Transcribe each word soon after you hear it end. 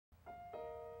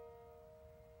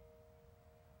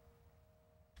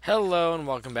Hello and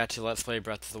welcome back to Let's Play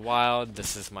Breath of the Wild.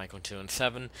 This is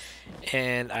Michael217,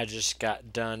 and I just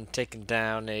got done taking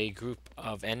down a group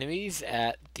of enemies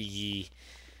at the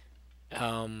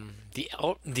Eldin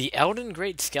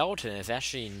Great Skeleton is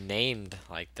actually named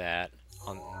like that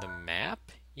on the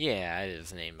map. Yeah, it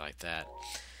is named like that.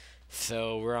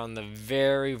 So we're on the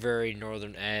very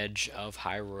northern edge of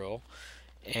Hyrule,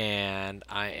 and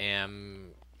I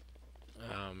am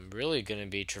really going to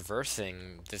be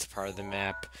traversing this part of the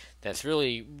map that's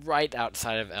really right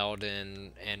outside of Eldin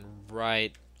and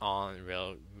right on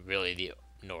really the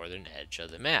northern edge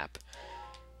of the map.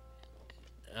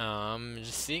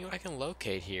 Just seeing if I can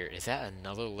locate here. Is that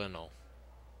another Linnel?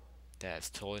 That's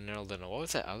totally another Linnel. What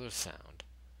was that other sound?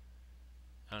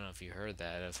 I don't know if you heard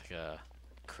that. That's like a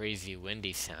crazy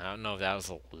windy sound. I don't know if that was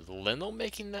a Linnel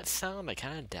making that sound. I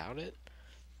kind of doubt it.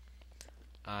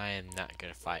 I am not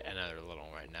going to fight another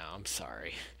Linnel right now. I'm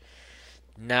sorry.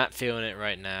 Not feeling it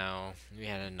right now. We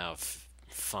had enough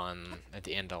fun at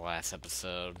the end of last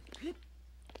episode.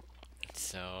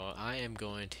 So I am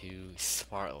going to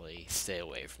smartly stay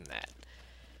away from that.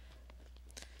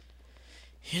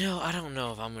 You know, I don't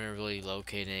know if I'm going to really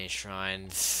locate any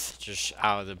shrines just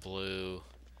out of the blue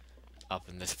up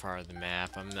in this part of the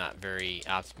map. I'm not very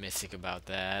optimistic about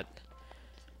that.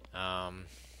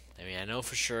 I mean, I know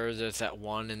for sure there's that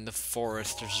one in the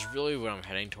forest, which is really what I'm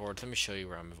heading towards. Let me show you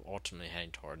where I'm ultimately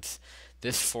heading towards.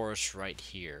 This forest right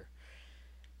here.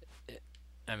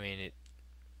 I mean,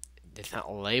 it's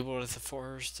not labeled as a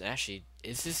forest. Actually,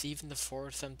 is this even the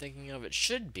forest I'm thinking of? It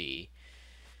should be.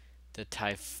 The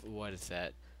what is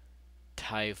that?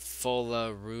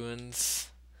 Typhola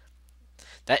Ruins.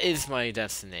 That is my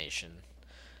destination.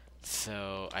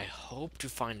 So, I hope to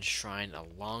find a shrine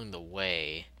along the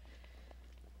way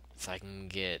so I can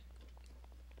get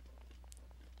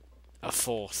a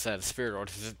full set of spirit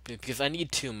orbs, because I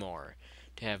need two more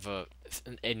to have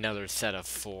another set of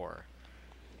four.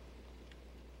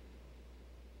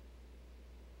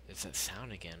 Is that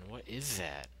sound again? What is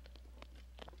that?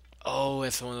 Oh,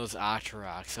 it's one of those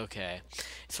Octoroks. Okay,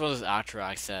 it's one of those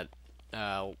Octoroks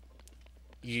that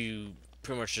you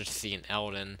pretty much just see in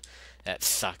Eldin that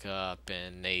suck up,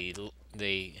 and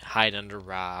they hide under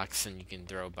rocks, and you can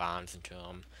throw bombs into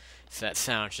them. So that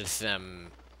sounds just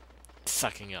them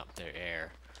sucking up their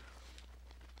air.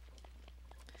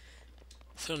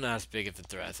 So not as big of a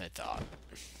threat as I thought.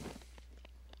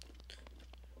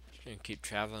 Just gonna keep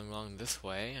traveling along this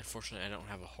way. Unfortunately, I don't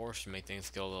have a horse to make things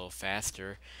go a little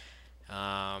faster.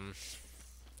 Why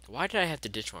did I have to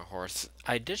ditch my horse?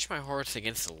 I ditched my horse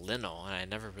against a Linnel, and I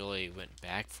never really went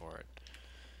back for it.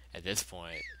 At this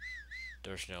point,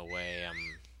 there's no way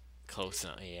I'm close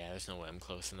enough. Yeah, there's no way I'm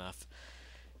close enough.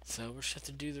 So we'll just have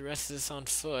to do the rest of this on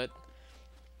foot.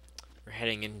 We're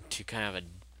heading into kind of a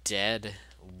dead,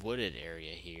 wooded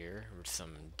area here with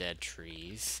some dead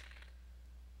trees.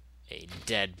 A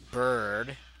dead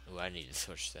bird. Ooh, I need to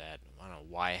switch that. I don't know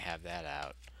why I have that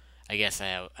out. I guess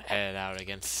I had it out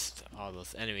against all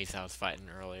those enemies I was fighting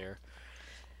earlier.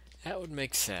 That would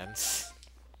make sense.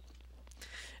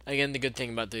 Again, the good thing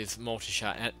about those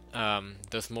multi-shot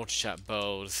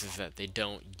bows is that they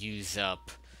don't use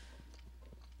up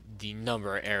the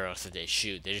number of arrows that they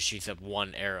shoot. They just use up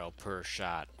one arrow per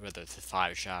shot, whether it's a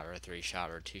 5-shot or a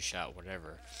 3-shot or a 2-shot,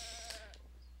 whatever.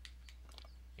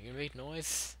 You gonna make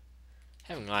noise?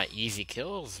 Having a lot of easy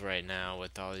kills right now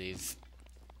with all these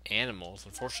animals.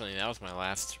 Unfortunately, that was my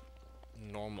last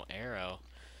normal arrow.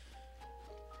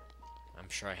 I'm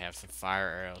sure I have some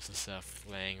fire arrows and stuff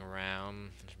laying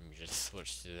around. Let me just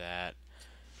switch to that.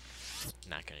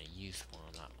 Not gonna use one,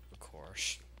 of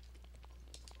course.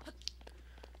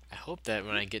 I hope that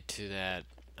when I get to that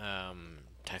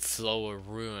Typhloa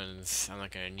Ruins, I'm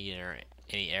not gonna need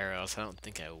any arrows. I don't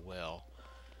think I will.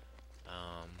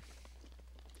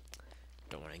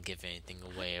 Don't want to give anything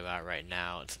away about right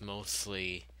now. It's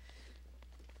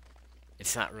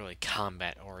not really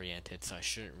combat oriented, so I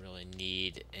shouldn't really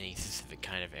need any specific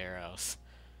kind of arrows.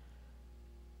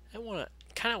 I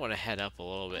kind of want to head up a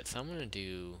little bit, so I'm gonna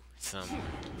do some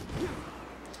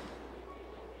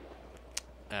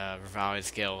revival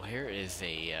skill. Here is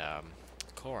a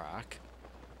Korok,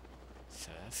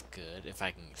 so that's good if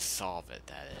I can solve it.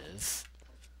 That is.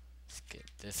 Let's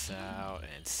get this out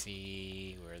and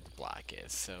see where the block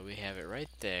is. So we have it right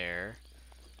there,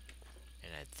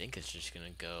 and I think it's just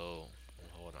gonna go.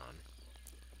 Hold on.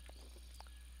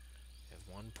 We have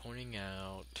one pointing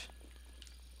out.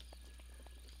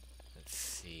 Let's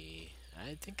see.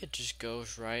 I think it just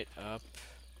goes right up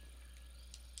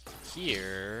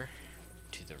here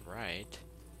to the right.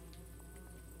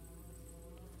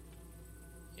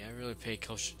 Yeah, I really pay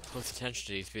close attention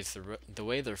to these because the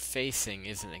way they're facing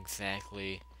isn't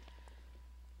exactly...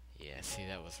 Yeah, see,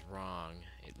 that was wrong.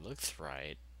 It looks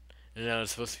right. No,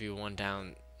 it's supposed to be one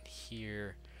down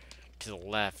here to the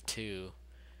left, too.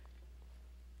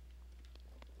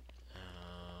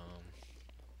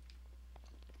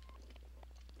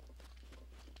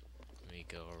 Let me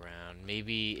go around.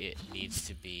 Maybe it needs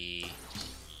to be...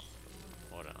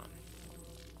 Hold on.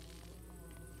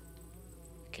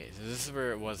 Okay, so this is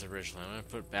where it was originally. I'm going to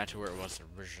put it back to where it was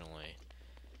originally.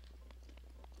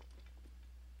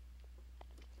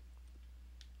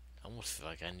 I almost feel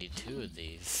like I need two of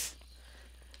these.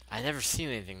 I never seen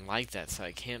anything like that, so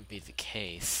it can't be the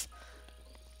case.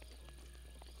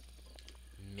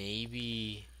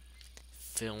 Maybe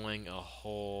filling a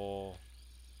hole...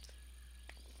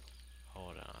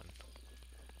 Hold on.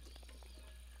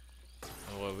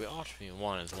 Oh, what we ultimately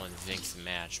want is one Zinx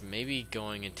match. Maybe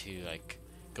going into, like,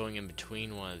 going in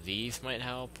between one of these might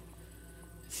help.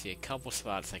 See, a couple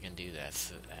spots I can do that.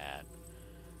 So that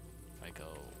if I go,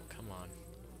 come on.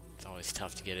 It's always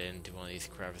tough to get it into one of these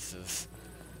crevices.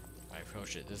 If I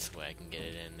approach it this way, I can get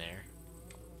it in there.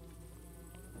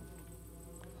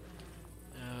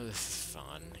 Oh, this is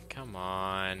fun. Come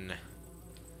on.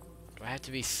 Do I have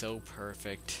to be so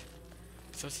perfect?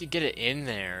 So if you get it in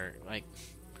there, like...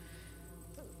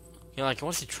 You know, like,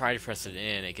 once you try to press it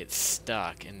in, it gets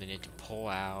stuck, and then you have to pull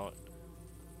out.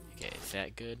 Okay, is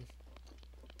that good?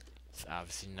 It's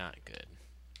obviously not good.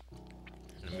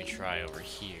 Let me try over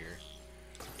here.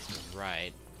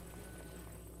 Right.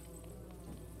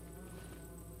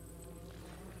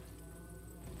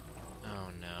 Oh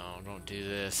no, don't do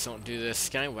this. Don't do this.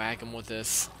 Can I whack him with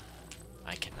this?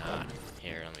 I cannot.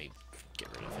 Here, let me get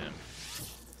rid of him.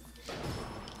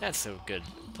 That's a good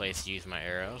place to use my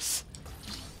arrows.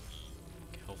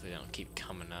 Hopefully they don't keep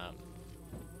coming up.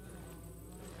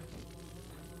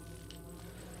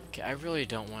 Okay, I really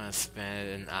don't want to spend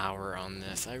an hour on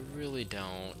this. I really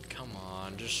don't. Come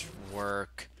on, just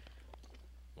work.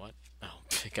 What? Oh,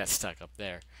 it got stuck up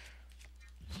there.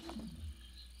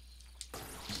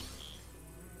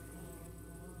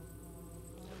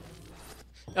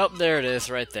 Oh, there it is,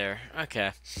 right there.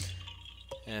 Okay.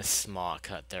 And a small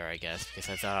cut there, I guess, because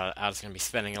I thought I was going to be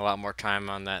spending a lot more time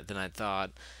on that than I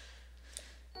thought.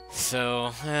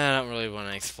 So, I don't really want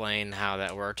to explain how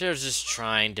that worked. It was just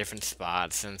trying different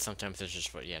spots, and sometimes it's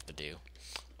just what you have to do.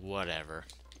 Whatever.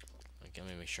 Okay,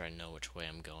 let me make sure I know which way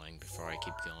I'm going before I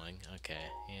keep going. Okay,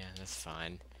 yeah, that's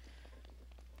fine.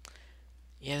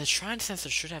 Yeah, the shrine sensor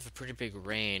should have a pretty big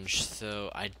range,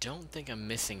 so I don't think I'm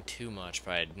missing too much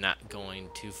by not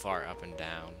going too far up and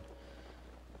down.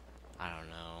 I don't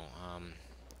know,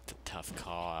 it's a tough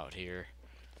call out here.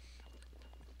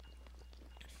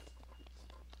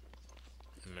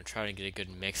 I'm gonna try to get a good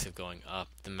mix of going up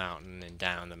the mountain and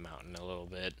down the mountain a little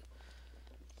bit.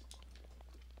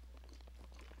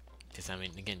 Because, I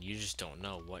mean, again, you just don't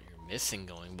know what you're missing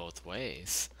going both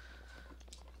ways.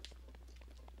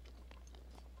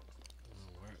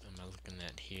 Where am I looking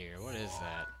at here? What is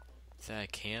that? Is that a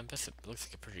camp? It looks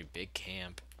like a pretty big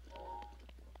camp.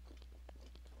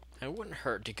 It wouldn't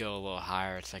hurt to go a little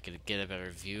higher so I could get a better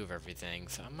view of everything.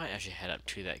 So I might actually head up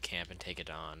to that camp and take it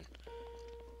on.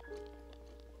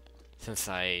 Since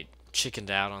I chickened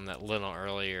out on that little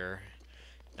earlier,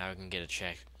 now I can get a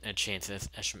chance at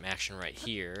some action right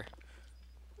here.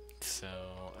 So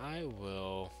I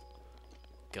will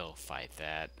go fight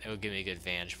that. It will give me a good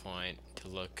vantage point to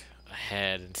look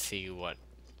ahead and see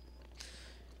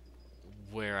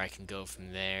where I can go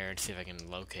from there and see if I can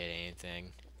locate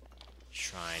anything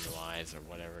shrine-wise or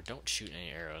whatever. Don't shoot any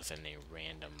arrows at any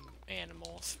random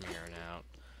animals from here on out.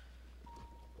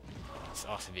 This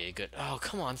ought to be a good... Oh,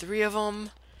 come on, 3 of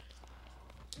them?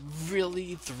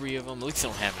 Really? 3 of them? At least I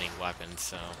don't have any weapons,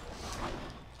 so...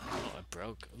 Oh, it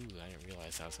broke. Ooh, I didn't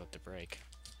realize I was about to break.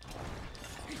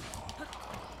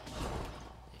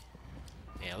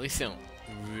 Yeah, at least they don't...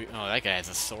 Oh, that guy has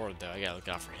a sword, though. I gotta look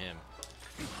out for him.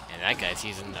 And that guy's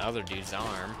using the other dude's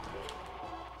arm.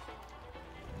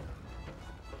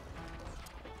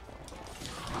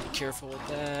 Be careful with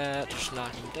that. Just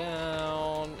knock him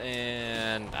down.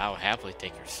 And I'll happily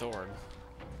take your sword.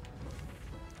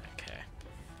 Okay.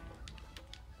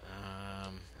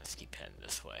 Let's keep heading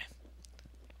this way.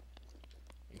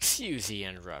 Excuse the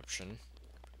interruption.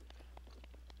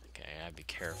 Okay, I gotta be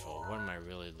careful. What am I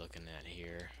really looking at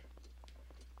here?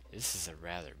 This is a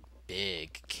rather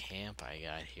big camp I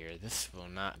got here. This will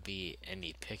not be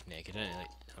any picnic. It doesn't,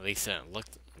 at least it doesn't look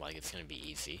like it's gonna be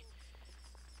easy.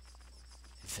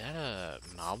 Is that a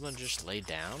moblin just laid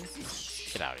down?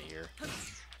 Get out of here.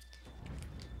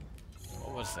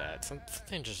 What was that?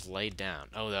 Something just laid down.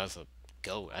 Oh, that was a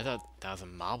goat. I thought that was a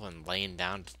moblin laying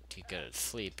down to go to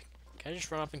sleep. Can I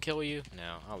just run up and kill you?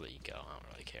 No, I'll let you go. I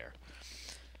don't really care.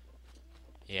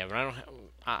 Yeah, but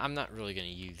I'm not really gonna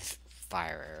use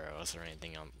fire arrows or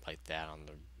anything like that on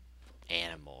the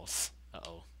animals.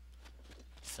 Uh-oh.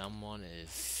 Someone is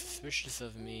suspicious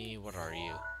of me. What are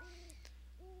you?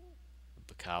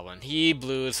 Bokoblin. He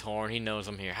blew his horn. He knows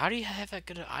I'm here. How do you have that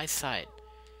good eyesight?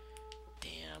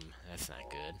 Damn, that's not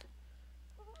good.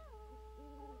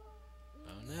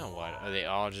 Oh, now what? Are they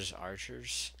all just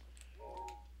archers?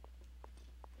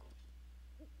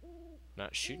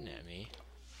 Not shooting at me.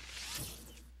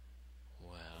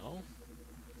 Well,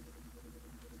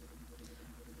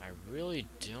 I really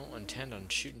don't intend on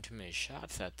shooting too many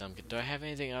shots at them. Do I have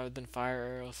anything other than fire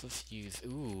arrows? Let's use...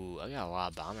 Ooh, I got a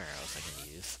lot of bomb arrows I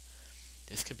can use.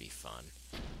 This could be fun.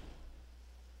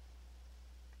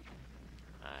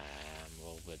 I'm a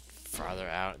little bit farther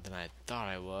out than I thought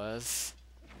I was.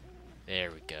 There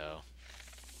we go.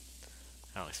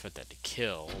 I don't expect that to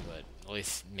kill, but at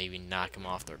least maybe knock them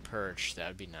off their perch. That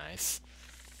would be nice.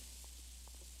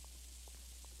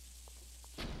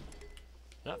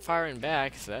 Not firing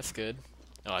back, so that's good.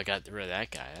 Oh, I got rid of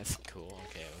that guy. That's cool.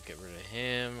 Okay, we'll get rid of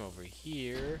him over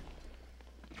here.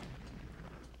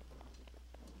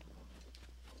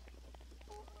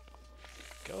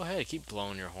 Go ahead, keep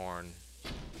blowing your horn.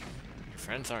 Your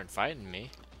friends aren't fighting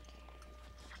me.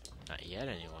 Not yet,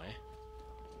 anyway.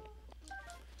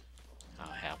 I'll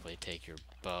happily take your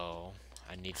bow.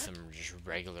 I need some just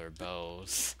regular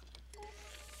bows.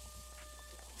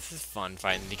 This is fun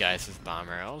fighting the guys with bomb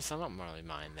arrows. I don't really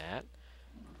mind that.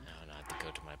 No, not to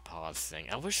go to my pause thing.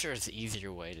 I wish there was an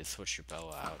easier way to switch your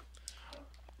bow out.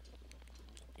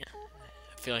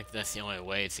 I feel like that's the only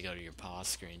way is to go to your pause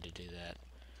screen to do that.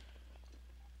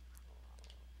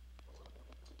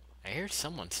 I hear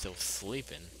someone still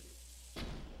sleeping.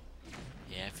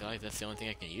 Yeah, I feel like that's the only thing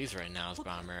I can use right now is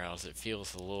bomb arrows. It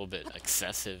feels a little bit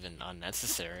excessive and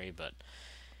unnecessary, but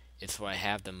it's what I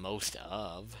have the most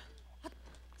of.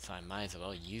 So I might as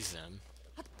well use them.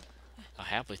 I'll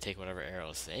happily take whatever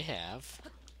arrows they have.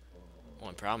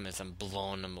 Only problem is I'm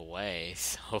blowing them away,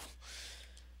 so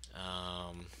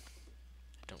I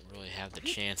don't really have the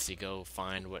chance to go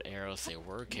find what arrows they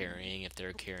were carrying, if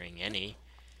they're carrying any.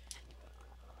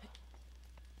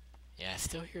 Yeah, I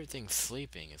still hear things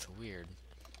sleeping. It's weird.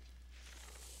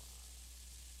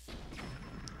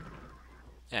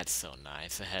 That's so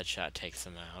nice. A headshot takes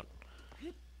them out.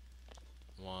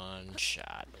 One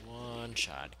shot. One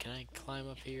shot. Can I climb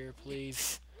up here,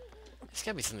 please? There's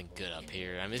gotta be something good up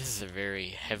here. I mean, this is a very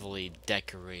heavily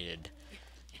decorated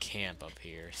camp up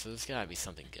here, so there's gotta be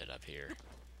something good up here. Do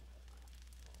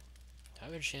I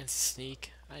have a chance to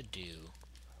sneak? I do.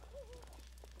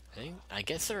 I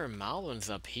guess there are Malwans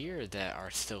up here that are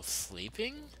still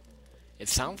sleeping? It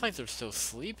sounds like they're still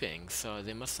sleeping, so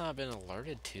they must not have been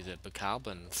alerted to the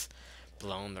Bokoblins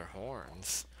blowing their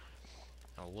horns.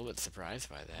 I'm a little bit surprised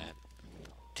by that,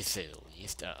 to say the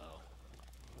least. Uh-oh.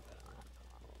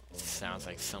 Sounds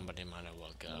like somebody might have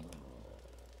woke up.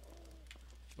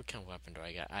 What kind of weapon do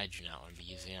I got? I do not want to be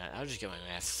using that. I'll just get my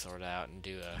Master Sword out and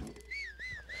do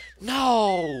a...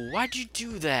 No! Why'd you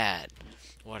do that?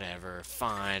 Whatever.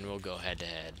 Fine. We'll go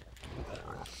head-to-head.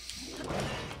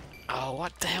 Oh,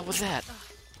 what the hell was that?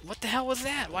 What the hell was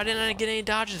that? Why didn't I get any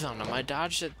dodges on them? I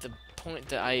dodged at the point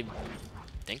that I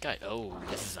think I... Oh,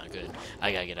 this is not good.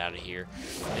 I gotta get out of here.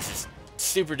 This is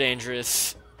super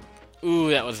dangerous. Ooh,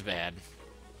 that was bad.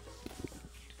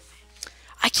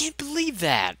 I can't believe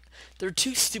that! There are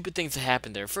two stupid things that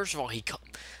happened there. First of all,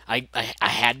 I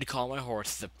had to call my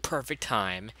horse at the perfect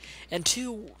time. And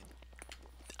two,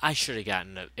 I should have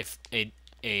gotten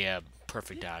a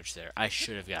perfect dodge there. I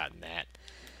should have gotten that.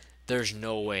 There's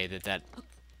no way that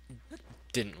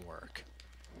didn't work.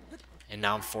 And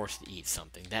now I'm forced to eat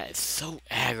something. That is so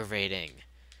aggravating.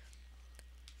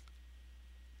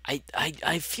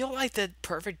 I feel like that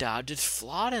perfect dodge is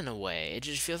flawed in a way. It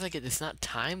just feels like it's not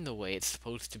timed the way it's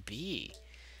supposed to be.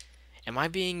 Am I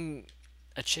being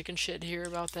a chicken shit here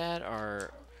about that,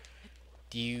 or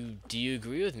do you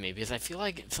agree with me? Because I feel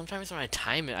like sometimes when I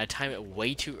time it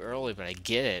way too early, but I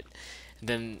get it. And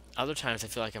then other times I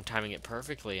feel like I'm timing it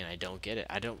perfectly and I don't get it.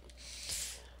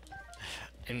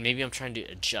 And maybe I'm trying to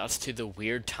adjust to the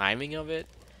weird timing of it.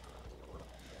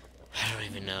 I don't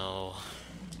even know.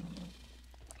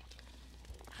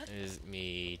 Let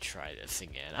me try this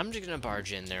again. I'm just gonna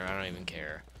barge in there. I don't even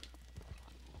care.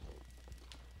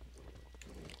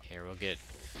 Here, we'll get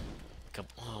a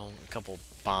couple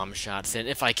bomb shots in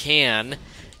if I can.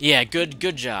 Yeah,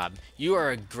 good job. You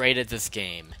are great at this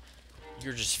game.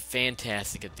 You're just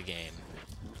fantastic at the game.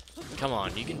 Come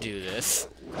on, you can do this.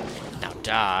 Now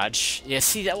Dodge. Yeah,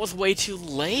 see, that was way too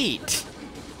late.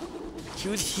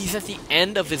 He's at the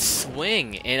end of his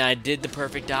swing, and I did the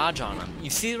perfect dodge on him. You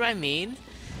see what I mean?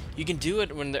 You can do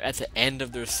it when they're at the end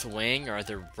of their swing, or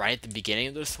they're right at the beginning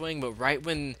of their swing, but right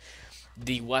when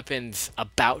the weapon's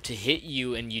about to hit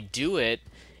you and you do it,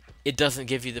 it doesn't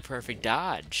give you the perfect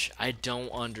dodge. I don't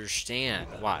understand.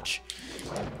 Watch.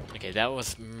 Okay, that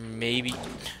was maybe... No,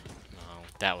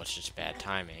 that was just bad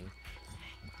timing.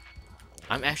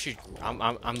 I'm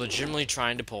legitimately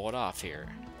trying to pull it off here.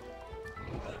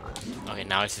 Okay,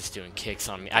 now it's just doing kicks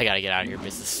on me. I gotta get out of here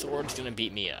because the sword's gonna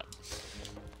beat me up.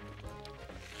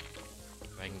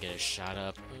 If I can get a shot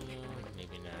up,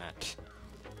 maybe not.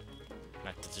 I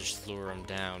have to just lure him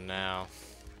down now.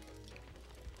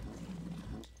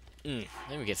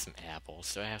 Let me get some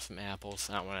apples. Do I have some apples?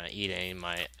 I don't want to eat any of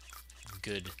my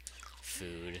good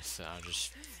food, so I'll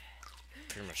just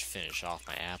pretty much finish off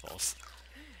my apples.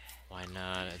 Why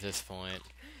not at this point?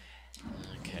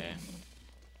 Okay.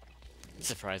 I'm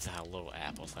surprised at how little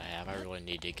apples I have. I really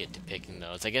need to get to picking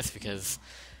those. I guess because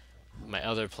my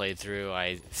other playthrough,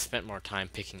 I spent more time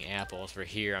picking apples, where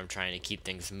here I'm trying to keep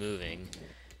things moving.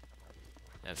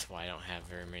 That's why I don't have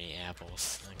very many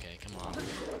apples. Okay, come on.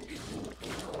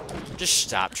 Just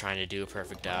stop trying to do a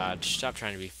perfect dodge. Stop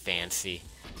trying to be fancy.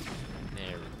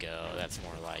 There we go. That's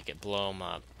more like it. Blow him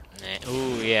up.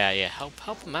 Ooh, yeah.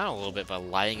 Help him out a little bit by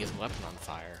lighting his weapon on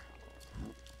fire.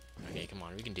 Okay, come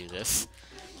on. We can do this.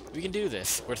 We can do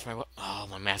this. Where's my weapon? Oh,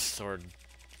 my master sword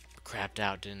crapped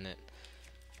out, didn't it?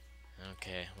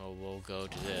 Okay, well, we'll go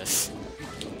to this.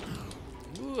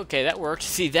 Ooh, okay, that worked.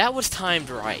 See, that was timed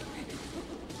right.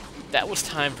 That was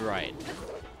timed right.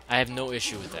 I have no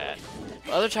issue with that.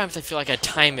 But other times I feel like I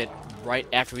time it right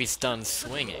after he's done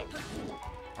swinging.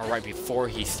 Or right before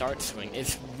he starts swinging.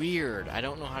 It's weird. I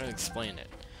don't know how to explain it.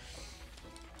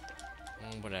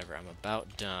 Whatever, I'm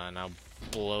about done. I'll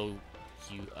blow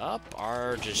you up,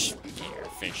 or just here,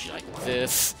 finish you like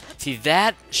this. See,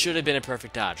 that should have been a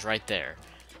perfect dodge right there.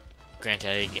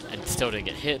 Granted, I still didn't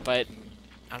get hit, but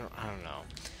I don't know.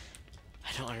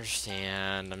 I don't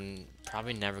understand. I'm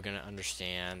probably never gonna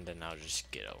understand, and I'll just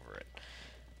get over it.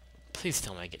 Please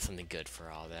tell me I get something good for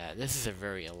all that. This is a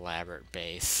very elaborate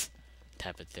base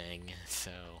type of thing,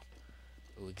 so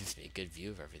it gives me a good view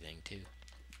of everything too.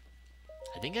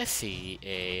 I think I see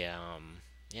a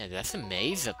yeah, that's a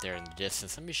maze up there in the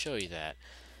distance. Let me show you that.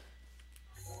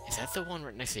 Is that the one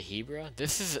right next to Hebra?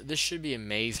 This should be a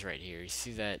maze right here. You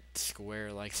see that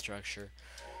square-like structure?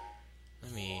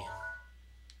 Let me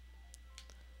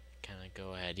kind of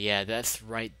go ahead. Yeah, that's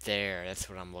right there. That's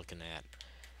what I'm looking at.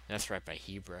 That's right by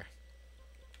Hebra.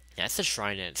 That's a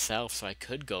shrine in itself, so I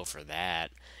could go for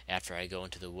that after I go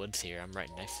into the woods here. I'm right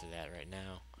next to that right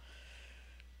now.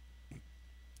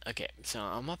 Okay, so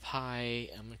I'm up high.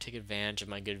 I'm going to take advantage of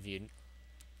my good view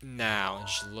now and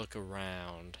just look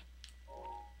around.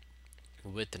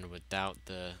 With and without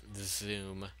the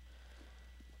zoom.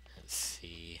 Let's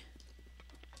see.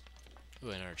 Ooh,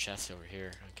 another chest over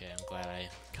here. Okay, I'm glad I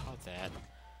caught that.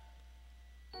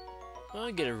 Well,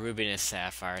 I get a ruby and a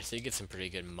sapphire, so you get some pretty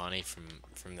good money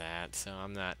from that, so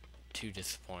I'm not too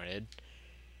disappointed.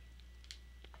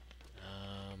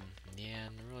 Yeah,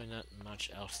 really not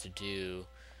much else to do.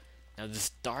 Now this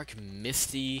dark,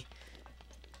 misty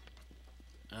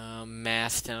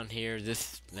mass down here,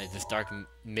 this dark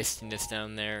mistiness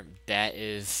down there, that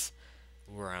is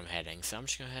where I'm heading. So I'm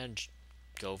just gonna go ahead and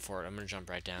go for it. I'm gonna jump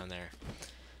right down there.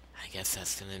 I guess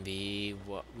that's gonna be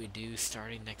what we do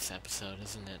starting next episode,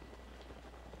 isn't it?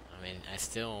 I mean, I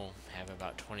still have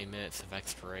about 20 minutes of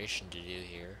exploration to do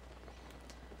here.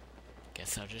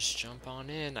 Guess I'll just jump on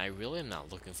in. I really am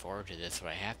not looking forward to this, but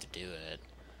I have to do it.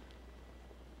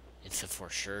 It's a for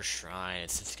sure shrine.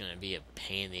 It's just gonna be a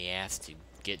pain in the ass to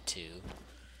get to.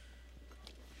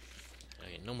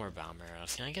 Okay, no more bomb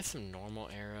arrows. Can I get some normal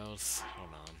arrows?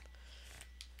 Hold on.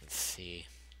 Let's see.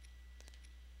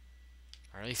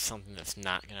 Or at least something that's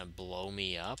not gonna blow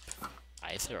me up.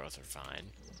 Ice arrows are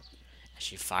fine.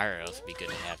 Actually, fire arrows would be good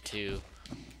to have too.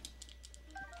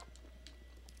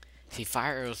 See,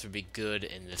 fire arrows would be good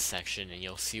in this section, and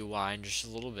you'll see why in just a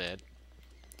little bit.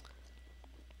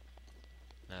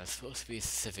 Now, it's supposed to be a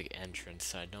specific entrance,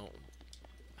 so I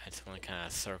just want to kind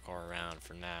of circle around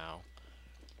for now.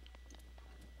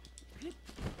 I'm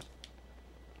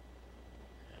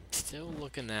still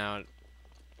looking out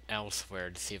elsewhere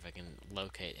to see if I can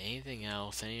locate anything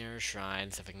else, any other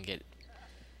shrines, if I can get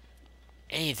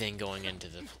anything going into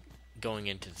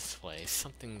this place.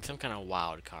 Some kind of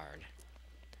wild card.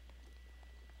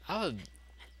 I would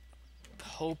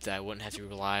hope that I wouldn't have to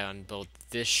rely on both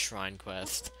this shrine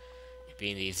quest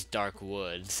being these dark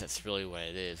woods. That's really what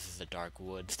it is a dark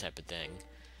woods type of thing.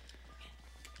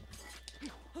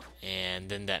 And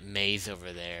then that maze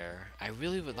over there. I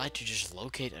really would like to just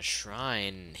locate a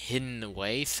shrine hidden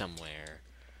away somewhere.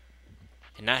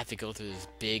 And not have to go through this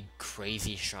big,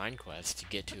 crazy shrine quest to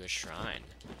get to a shrine.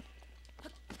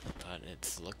 But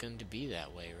it's looking to be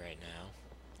that way right now.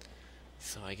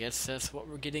 So I guess that's what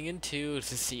we're getting into.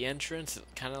 Is this the entrance? It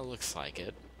kind of looks like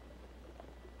it.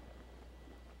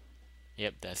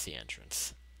 Yep, that's the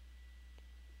entrance.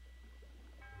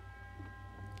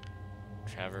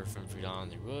 Traveler from Freedom in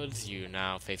the woods, you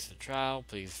now face the trial.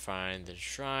 Please find the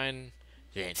shrine.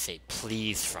 They didn't say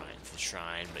please find the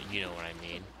shrine, but you know what I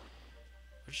mean.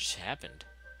 What just happened?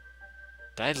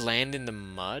 Did I land in the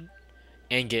mud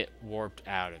and get warped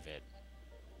out of it?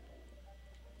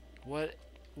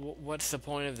 What's the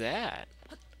point of that?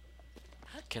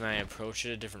 Can I approach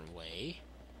it a different way?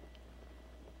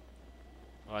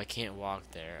 Oh, I can't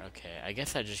walk there. Okay, I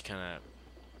guess I just kind of...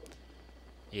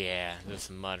 Yeah, there's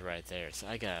some mud right there, so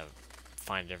I gotta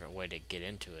find a different way to get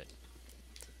into it.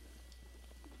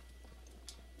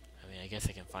 I mean, I guess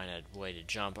I can find a way to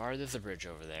jump. Or there's a bridge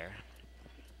over there.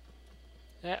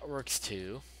 That works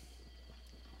too.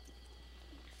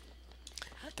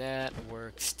 That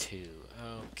works too.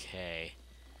 Okay.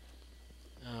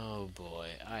 Oh boy,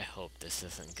 I hope this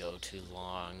doesn't go too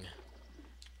long.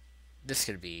 This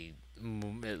could be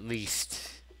at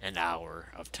least an hour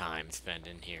of time spent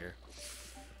in here.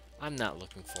 I'm not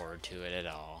looking forward to it at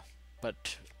all,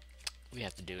 but we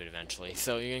have to do it eventually.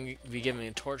 So you're going to be given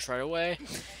a torch right away.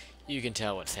 You can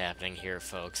tell what's happening here,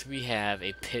 folks. We have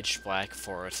a pitch black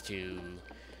forest to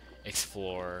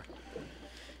explore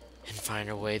and find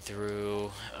our way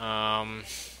through.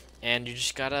 And you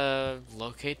just gotta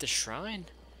locate the shrine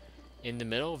in the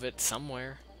middle of it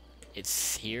somewhere.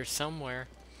 It's here somewhere.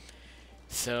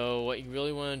 So what you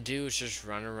really want to do is just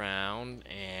run around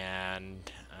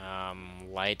and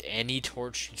light any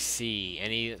torch you see,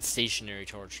 any stationary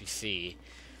torch you see.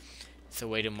 It's a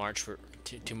way to mark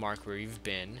where you've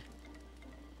been.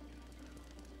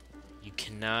 You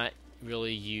cannot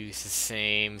really use the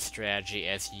same strategy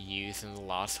as you used in the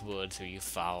Lost Woods, where you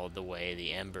followed the way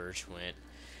the embers went,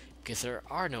 because there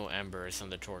are no embers on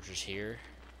the torches here.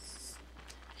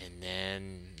 And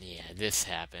then, yeah, this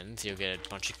happens. You'll get a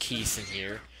bunch of keys in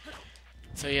here.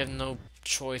 So you have no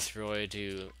choice, really,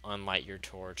 to unlight your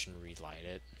torch and relight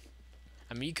it.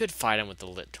 I mean, you could fight them with the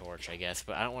lit torch, I guess,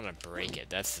 but I don't want to break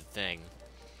it. That's the thing.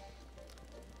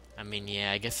 I mean,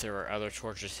 yeah, I guess there are other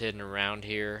torches hidden around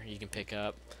here you can pick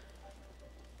up.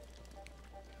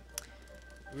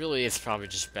 Really, it's probably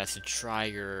just best to try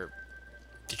your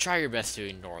best to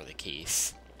ignore the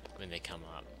keys when they come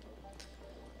up.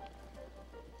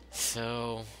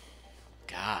 So,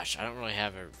 gosh, I don't really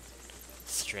have a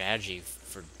strategy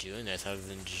for doing this other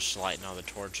than just lighting all the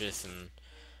torches and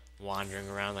wandering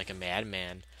around like a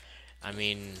madman. I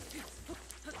mean,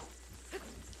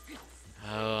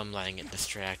 oh, I'm letting it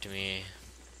distract me.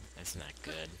 That's not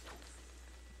good.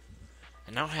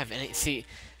 And I don't have any. See,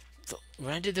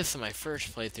 when I did this in my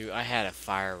first playthrough, I had a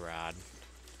fire rod.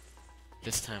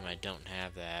 This time I don't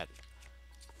have that.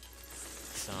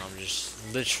 So I'm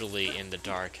just literally in the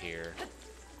dark here.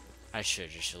 I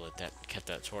should just kept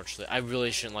that torch lit. I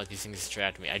really shouldn't let these things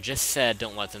distract me. I just said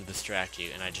don't let them distract you,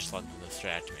 and I just let them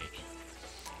distract me.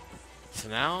 So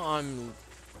now I'm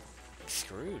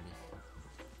screwed.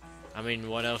 I mean,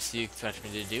 what else do you expect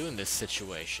me to do in this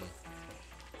situation?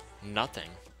 Nothing.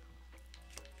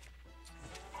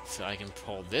 So I can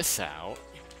pull this out.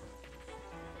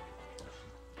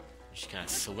 Just kind of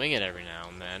swing it every now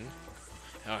and then.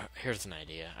 Oh, here's an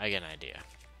idea. I got an idea.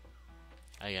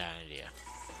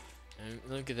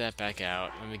 Let me get that back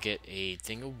out. Let me get a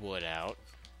thing of wood out.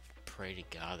 Pray to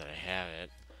God that I have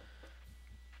it.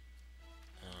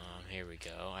 Here we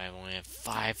go. I only have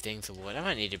 5 things of wood. I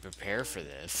might need to prepare for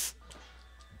this.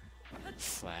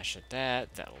 Slash at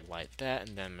that. That will light that.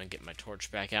 And then I'm going to get my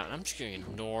torch back out. And I'm just going to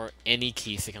ignore any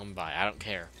keys that come by. I don't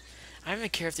care. I don't even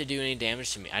care if they do any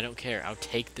damage to me. I don't care. I'll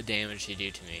take the damage they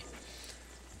do to me.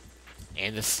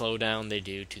 And the slowdown they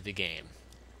do to the game.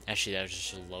 Actually, that was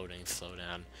just a loading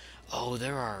slowdown. Oh,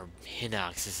 there are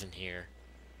Hinoxes in here.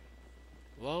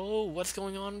 Whoa, what's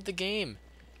going on with the game?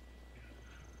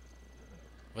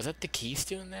 Was that the keys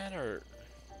doing that, or...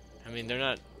 I mean, they're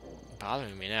not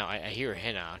bothering me now. I hear a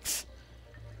Hinox.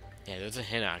 Yeah, there's a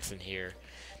Hinox in here.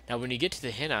 Now, when you get to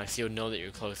the Hinox, you'll know that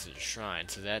you're close to the shrine.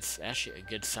 So that's actually a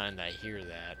good sign that I hear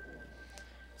that.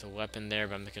 There's a weapon there,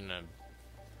 but I'm not gonna...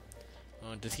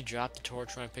 Oh, does he drop the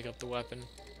torch when I pick up the weapon?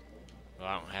 Well,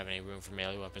 I don't have any room for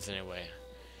melee weapons anyway.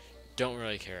 Don't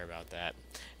really care about that.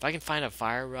 If I can find a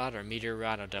fire rod or a meteor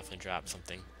rod, I'll definitely drop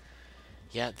something.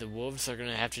 Yeah, the wolves are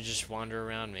gonna have to just wander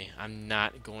around me. I'm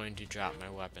not going to drop my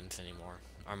weapons anymore.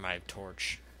 Or my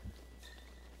torch.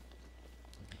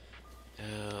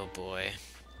 Oh boy.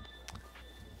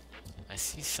 I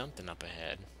see something up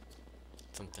ahead.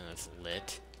 Something that's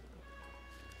lit.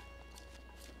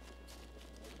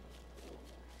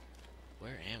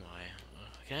 Where am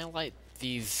I? Can I light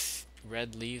these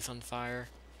red leaves on fire?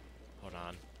 Hold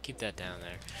on. Keep that down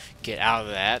there. Get out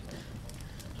of that.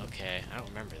 Okay, I don't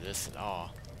remember this at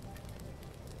all.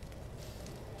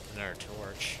 Another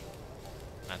torch.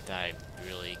 Not that I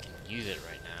really can use it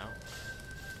right now.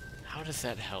 How does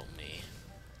that help me?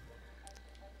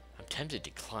 I'm tempted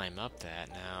to climb up that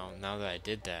now. Now that I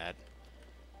did that,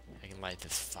 I can light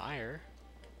this fire.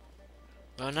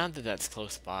 Well, now that that's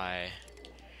close by,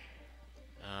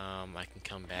 I can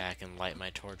come back and light my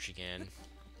torch again.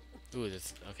 Ooh,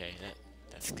 that's okay.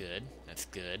 That's good. That's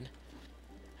good.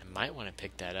 I might want to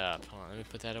pick that up. Hold on, let me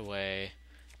put that away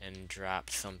and drop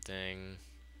something.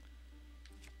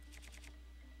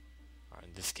 Or in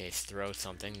this case, throw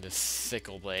something. The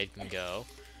sickle blade can go.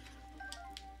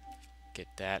 Get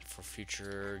that for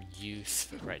future use.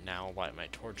 But right now, I'll light my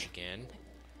torch again.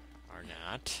 Or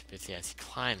not. But see, I have to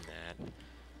climb that.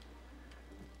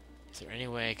 Is there any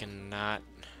way I can not...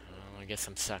 I guess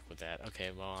I'm stuck with that. Okay,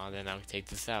 well, then I'll take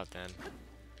this out then.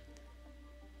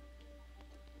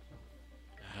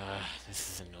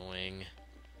 This is annoying.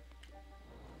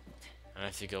 I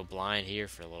have to go blind here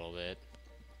for a little bit.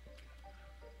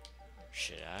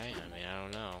 Should I? I mean, I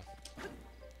don't know.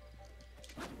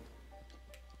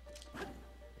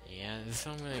 Yeah, this is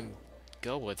what I'm gonna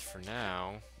go with for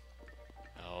now.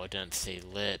 Oh, it doesn't say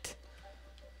lit.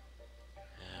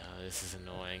 Oh, this is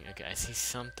annoying. Okay, I see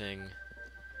something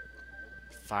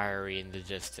fiery in the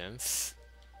distance.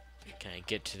 Can I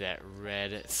get to that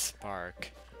red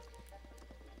spark?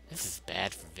 This is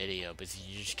bad for video, but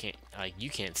you just can't, like, you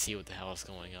can't see what the hell is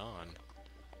going on.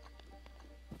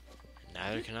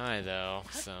 Neither can I, though,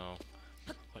 so...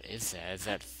 What is that? Is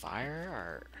that fire,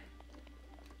 or...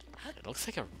 It looks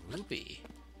like a ruby.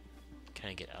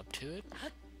 Can I get up to it?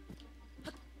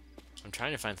 I'm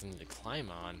trying to find something to climb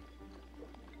on.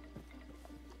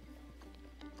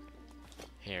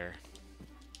 Here.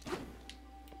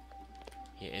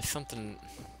 Yeah, it's something...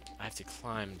 I have to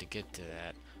climb to get to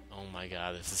that. Oh my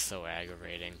god, this is so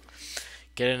aggravating.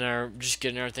 Just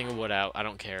get another thing of wood out. I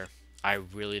don't care. I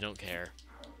really don't care.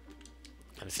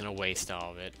 I'm just gonna waste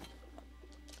all of it.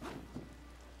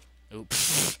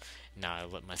 Oops. Now I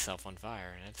lit myself on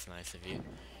fire. That's nice of you.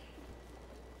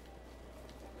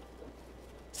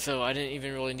 So I didn't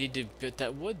even really need to put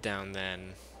that wood down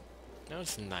then. That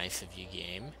was nice of you,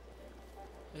 game.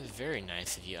 That was very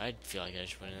nice of you. I feel like I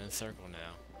just went in a circle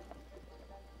now.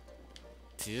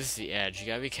 See, this is the edge. You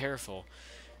gotta be careful.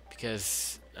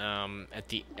 Because, at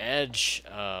the edge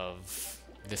of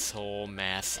this whole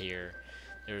mass here,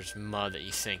 there's mud that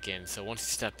you sink in. So once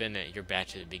you step in it, you're back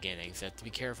to the beginning. So you have to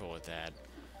be careful with that.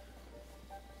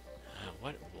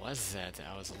 What was that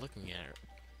I was looking at?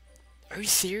 Are you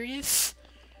serious?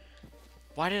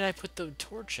 Why did I put the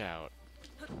torch out?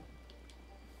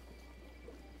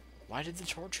 Why did the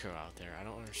torch go out there? I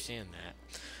don't understand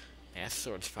that. Yeah,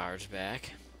 Sword's power's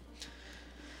back.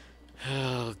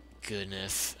 Oh,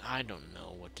 goodness. I don't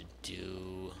know what to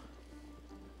do.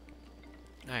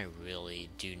 I really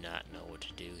do not know what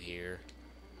to do here.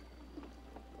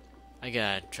 I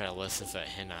gotta try to listen to that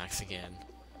Hinox again.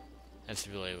 That's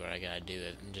really what I gotta do,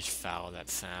 and just follow that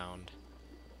sound.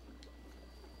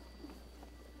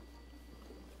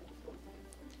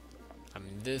 I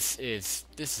mean, this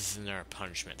is another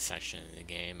punishment section in the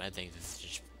game. I think this is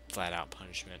just flat out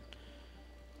punishment.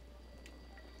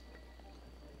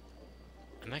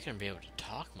 I'm not gonna be able to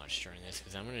talk much during this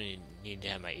because I'm gonna need to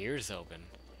have my ears open.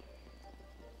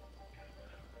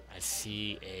 I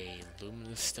see a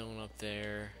luminous stone up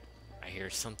there. I hear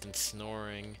something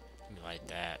snoring. Let me light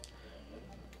that.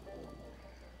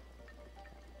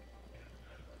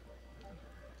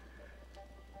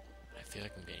 I feel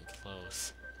like I'm getting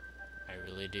close. I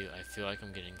really do. I feel like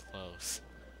I'm getting close.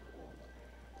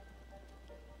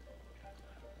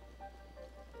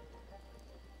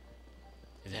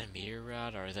 Is that a meteor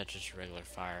rod, or is that just regular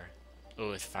fire?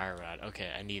 Oh, it's fire rod. Okay,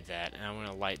 I need that. And I'm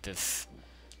gonna light this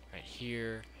right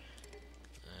here.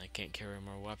 I can't carry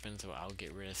more weapons, so I'll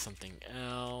get rid of something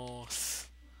else.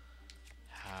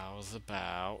 How's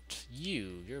about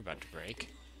you? You're about to break.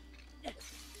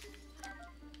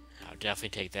 I'll definitely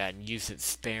take that and use it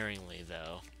sparingly,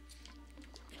 though.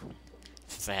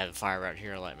 Since I have the fire out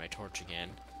here, I'll light my torch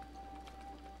again.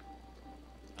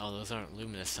 Oh, those aren't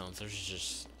luminous stones. Those are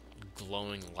just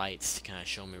glowing lights to kind of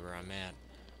show me where I'm at.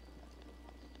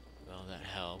 Well, that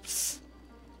helps.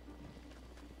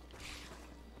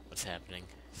 What's happening?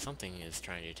 Something is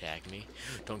trying to attack me.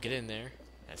 Don't get in there.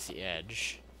 That's the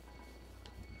edge.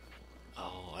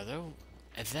 Oh,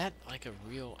 is that like a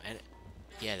real...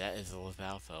 Yeah, that is a Live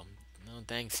Alpha. No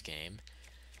thanks, game.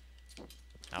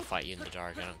 I'll fight you in the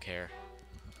dark, I don't care.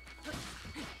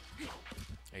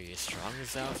 Are you as strong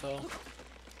as Alpha?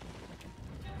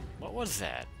 What was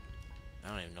that? I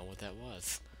don't even know what that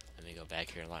was. Let me go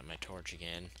back here and light my torch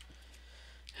again.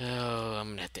 Oh, I'm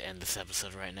gonna have to end this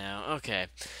episode right now. Okay.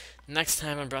 Next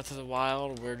time on Breath of the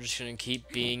Wild, we're just gonna keep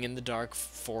being in the dark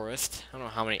forest. I don't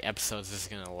know how many episodes this is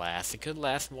gonna last. It could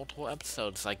last multiple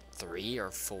episodes, like 3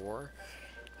 or 4.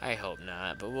 I hope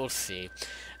not, but we'll see.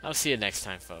 I'll see you next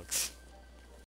time, folks.